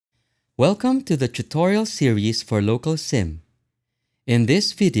Welcome to the tutorial series for LocalSim. In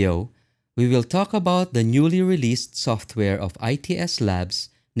this video, we will talk about the newly released software of ITS Labs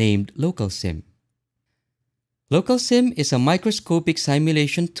named LocalSim. LocalSim is a microscopic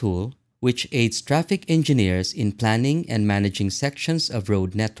simulation tool which aids traffic engineers in planning and managing sections of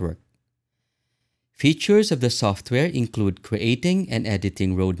road network. Features of the software include creating and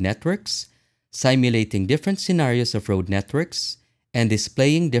editing road networks, simulating different scenarios of road networks, and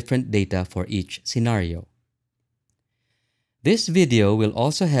displaying different data for each scenario. This video will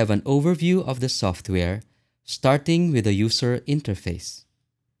also have an overview of the software, starting with the user interface.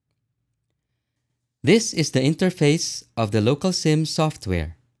 This is the interface of the LocalSim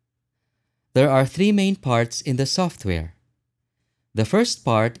software. There are three main parts in the software. The first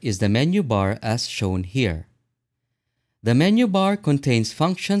part is the menu bar as shown here. The menu bar contains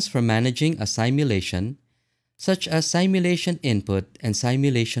functions for managing a simulation, such as simulation input and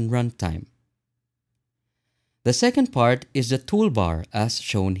simulation runtime. The second part is the toolbar as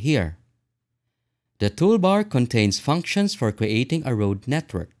shown here. The toolbar contains functions for creating a road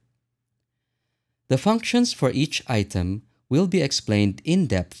network. The functions for each item will be explained in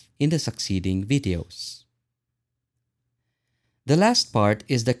depth in the succeeding videos. The last part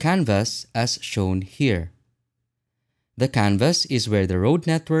is the canvas as shown here. The canvas is where the road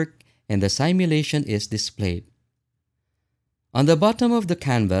network and the simulation is displayed. On the bottom of the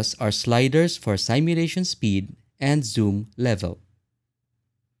canvas are sliders for simulation speed and zoom level.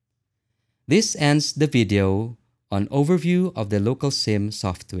 This ends the video on overview of the LocalSim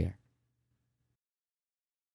software.